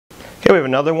Here we have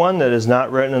another one that is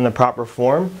not written in the proper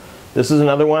form. This is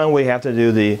another one we have to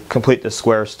do the complete the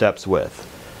square steps with.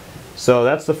 So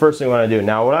that's the first thing we want to do.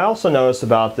 Now what I also noticed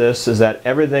about this is that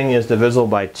everything is divisible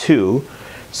by 2.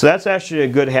 So that's actually a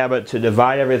good habit to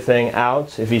divide everything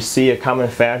out. If you see a common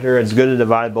factor, it's good to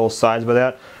divide both sides by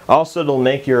that. Also, it'll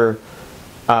make your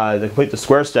to complete the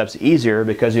square steps easier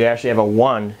because you actually have a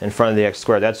 1 in front of the x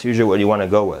squared. That's usually what you want to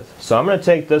go with. So I'm going to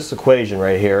take this equation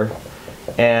right here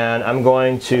and I'm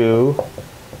going to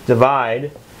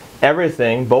divide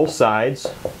everything, both sides,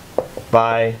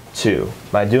 by 2.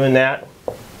 By doing that,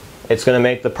 it's going to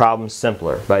make the problem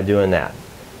simpler by doing that.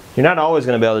 You're not always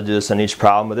going to be able to do this on each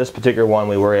problem, but this particular one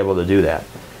we were able to do that.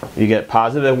 You get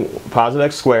positive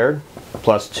x squared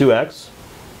plus 2x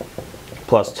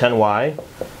plus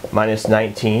 10y minus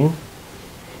 19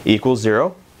 equals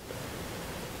 0.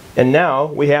 And now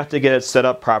we have to get it set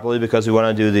up properly because we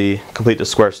want to do the complete the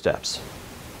square steps.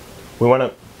 We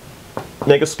want to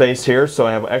make a space here, so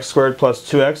I have x squared plus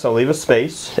 2x, I'll leave a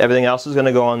space. Everything else is going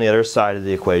to go on the other side of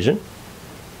the equation.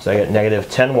 So I get negative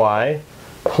 10y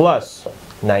plus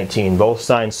 19. Both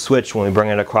signs switch when we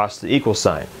bring it across the equal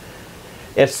sign.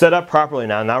 It's set up properly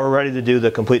now. Now we're ready to do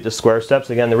the complete the square steps.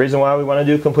 Again, the reason why we want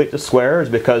to do complete the square is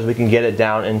because we can get it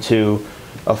down into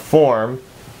a form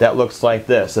that looks like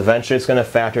this. Eventually it's going to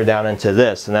factor down into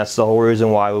this, and that's the whole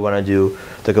reason why we want to do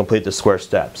the complete the square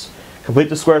steps. Complete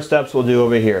the square steps we'll do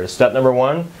over here. Step number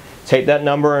 1, take that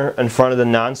number in front of the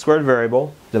non-squared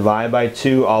variable. Divide by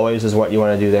 2 always is what you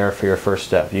want to do there for your first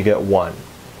step. You get 1.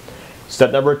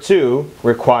 Step number 2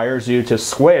 requires you to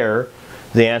square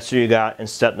the answer you got in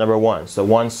step number 1. So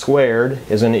 1 squared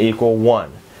is going to equal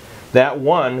 1. That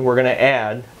 1 we're going to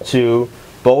add to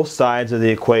both sides of the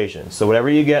equation. So whatever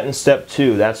you get in step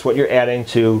 2, that's what you're adding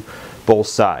to both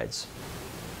sides.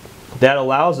 That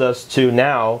allows us to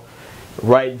now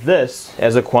write this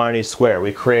as a quantity square.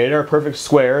 We created our perfect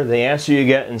square. The answer you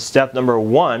get in step number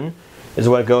 1 is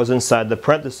what goes inside the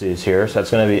parentheses here. So that's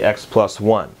going to be x plus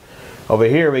 1. Over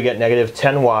here we get negative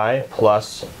 10y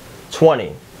plus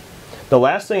 20. The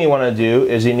last thing you want to do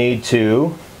is you need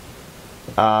to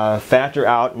factor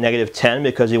out negative 10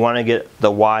 because you want to get the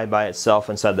y by itself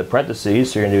inside the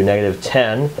parentheses. So you're going to do negative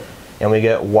 10 and we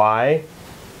get y,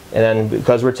 and then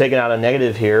because we're taking out a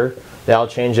negative here, that'll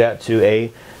change that to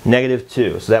a negative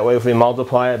 2. So that way if we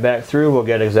multiply it back through, we'll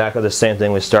get exactly the same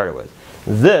thing we started with.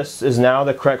 This is now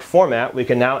the correct format. We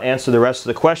can now answer the rest of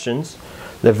the questions.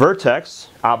 The vertex,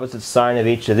 opposite sign of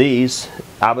each of these,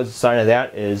 opposite sign of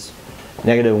that is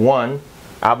negative 1.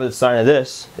 Opposite sign of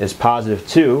this is positive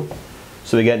 2.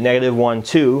 So we get negative 1,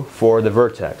 2 for the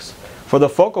vertex. For the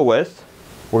focal width,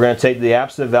 we're going to take the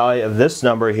absolute value of this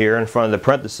number here in front of the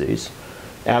parentheses.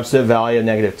 Absolute value of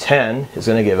negative 10 is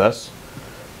going to give us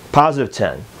positive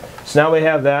 10. So now we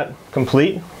have that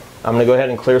complete. I'm going to go ahead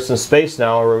and clear some space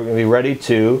now. We're going to be ready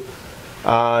to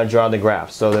draw the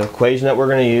graph. So the equation that we're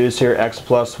going to use here, x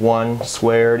plus 1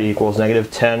 squared equals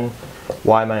negative 10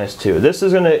 y minus 2. This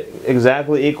is going to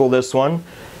exactly equal this one.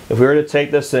 If we were to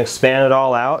take this and expand it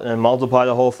all out and multiply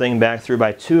the whole thing back through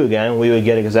by 2 again, we would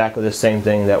get exactly the same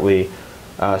thing that we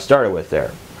started with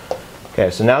there. Okay,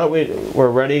 so now that we're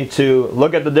ready to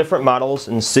look at the different models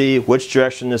and see which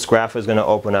direction this graph is going to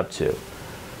open up to.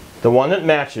 The one that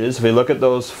matches, if we look at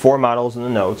those 4 models in the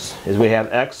notes, is we have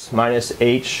x minus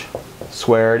h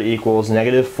squared equals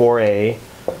negative 4a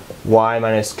y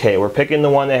minus k. We're picking the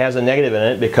one that has a negative in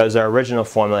it because our original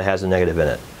formula has a negative in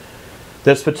it.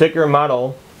 This particular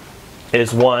model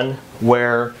is one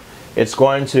where it's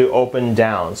going to open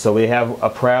down. So we have a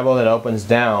parabola that opens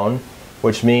down,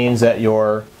 which means that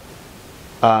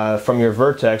from your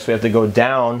vertex we have to go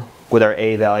down with our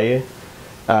a value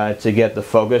to get the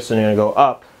focus, and you're going to go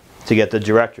up to get the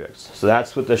directrix. So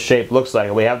that's what the shape looks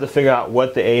like. We have to figure out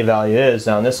what the a value is.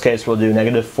 Now in this case we'll do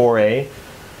negative 4a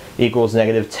equals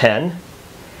negative 10.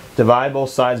 Divide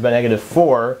both sides by negative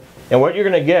 4, and what you're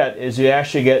going to get is you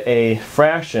actually get a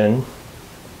fraction,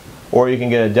 or you can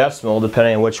get a decimal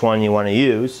depending on which one you want to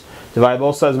use. Divide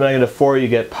both sides by negative 4, you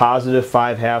get positive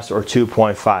 5/2 or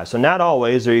 2.5. So not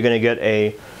always are you going to get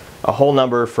a whole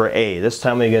number for a. This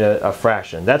time we get a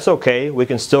fraction. That's okay. We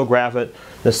can still graph it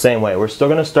the same way. We're still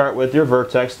going to start with your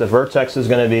vertex. The vertex is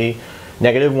going to be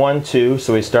negative 1, 2.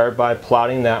 So we start by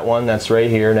plotting that one. That's right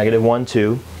here, negative 1,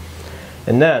 2.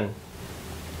 And then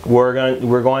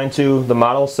the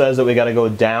model says that we got to go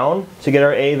down to get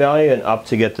our a value and up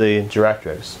to get the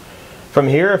directrix. From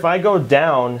here, if I go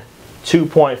down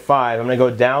 2.5, I'm going to go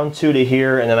down 2 to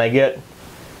here, and then I get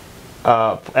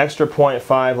extra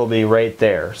 0.5 will be right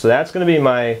there. So that's going to be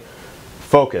my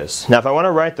focus. Now if I want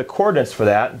to write the coordinates for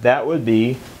that, that would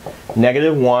be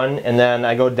 -1, and then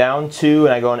I go down 2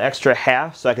 and I go an extra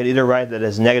half, so I could either write that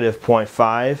as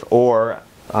 -0.5, or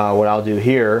what I'll do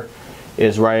here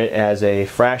is write it as a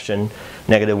fraction,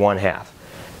 -1/2.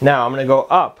 Now I'm going to go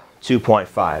up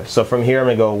 2.5. So from here I'm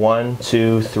going to go 1,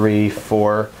 2, 3,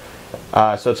 4.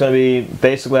 So it's going to be,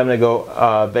 basically I'm going to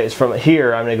go, from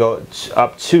here I'm going to go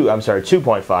up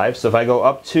 2.5. So if I go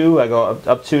up 2, I go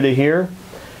up 2 to here.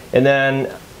 And then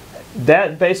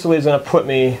that basically is going to put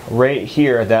me right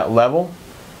here at that level.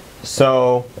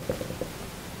 So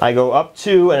I go up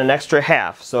 2 and an extra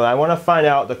half. So I want to find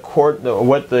out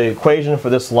what the equation for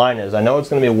this line is. I know it's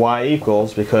going to be y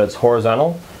equals because it's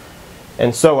horizontal.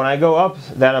 And so when I go up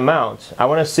that amount, I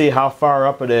want to see how far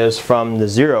up it is from the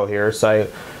 0 here. So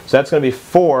that's going to be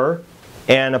 4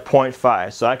 and a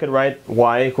 0.5. So I could write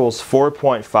y equals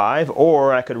 4.5,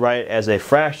 or I could write it as a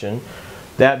fraction.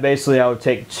 That basically I would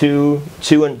take 2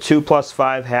 plus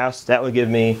 5 halves. That would give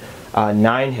me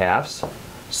 9 halves.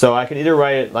 So I could either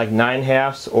write it like 9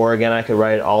 halves, or again I could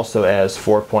write it also as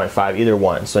 4.5, either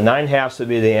one. So 9 halves would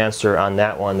be the answer on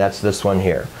that one. That's this one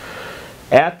here.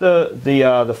 At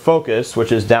the focus,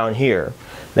 which is down here,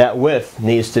 that width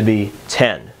needs to be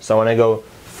 10. So when I go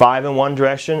 5 in one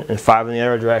direction and 5 in the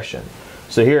other direction.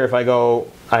 So here if I go,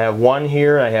 I have 1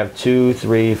 here, I have 2,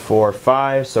 3, 4,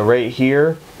 5. So right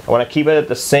here, I want to keep it at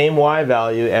the same y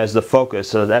value as the focus.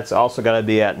 So that's also got to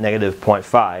be at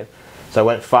 -0.5. So I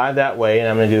went 5 that way, and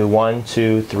I'm going to do 1,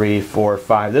 2, 3, 4,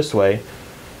 5 this way.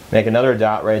 Make another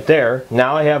dot right there.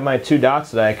 Now I have my 2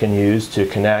 dots that I can use to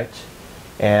connect.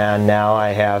 And now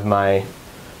I have my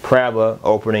parabola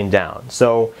opening down.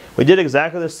 So we did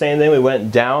exactly the same thing. We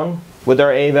went down with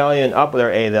our a value and up with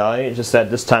our a value. It's just that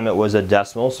this time it was a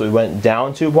decimal. So we went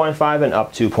down 2.5 and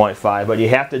up 2.5. But you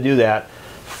have to do that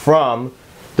from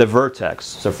the vertex.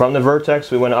 So from the vertex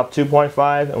we went up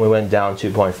 2.5 and we went down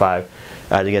 2.5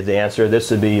 to get the answer. This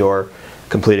would be your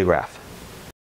completed graph.